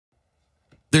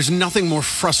There's nothing more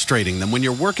frustrating than when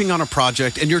you're working on a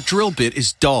project and your drill bit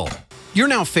is dull. You're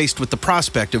now faced with the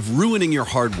prospect of ruining your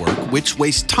hard work, which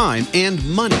wastes time and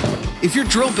money. If your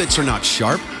drill bits are not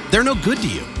sharp, they're no good to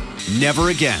you. Never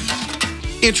again.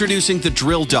 Introducing the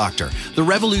Drill Doctor, the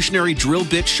revolutionary drill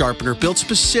bit sharpener built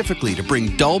specifically to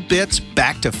bring dull bits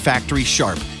back to factory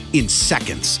sharp in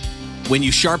seconds. When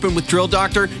you sharpen with Drill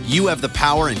Doctor, you have the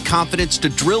power and confidence to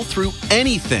drill through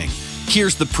anything.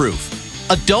 Here's the proof.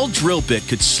 A dull drill bit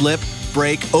could slip,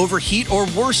 break, overheat, or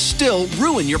worse still,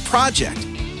 ruin your project.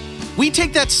 We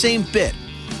take that same bit,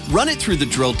 run it through the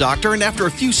Drill Doctor, and after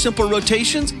a few simple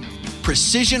rotations,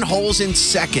 precision holes in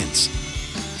seconds.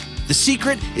 The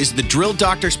secret is the Drill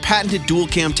Doctor's patented dual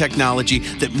cam technology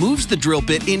that moves the drill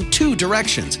bit in two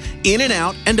directions, in and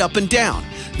out and up and down.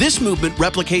 This movement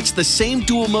replicates the same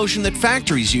dual motion that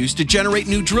factories use to generate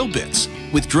new drill bits.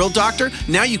 With Drill Doctor,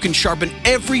 now you can sharpen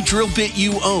every drill bit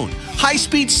you own.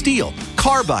 High-speed steel,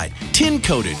 carbide,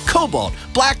 tin-coated, cobalt,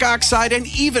 black oxide, and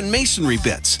even masonry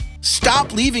bits.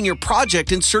 Stop leaving your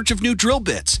project in search of new drill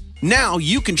bits. Now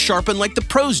you can sharpen like the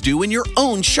pros do in your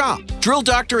own shop. Drill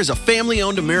Doctor is a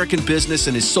family-owned American business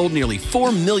and has sold nearly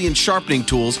 4 million sharpening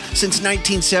tools since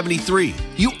 1973.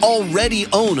 You already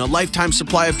own a lifetime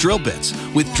supply of drill bits.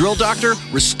 With Drill Doctor,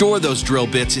 restore those drill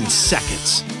bits in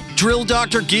seconds. Drill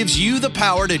Doctor gives you the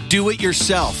power to do it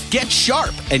yourself. Get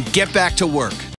sharp and get back to work.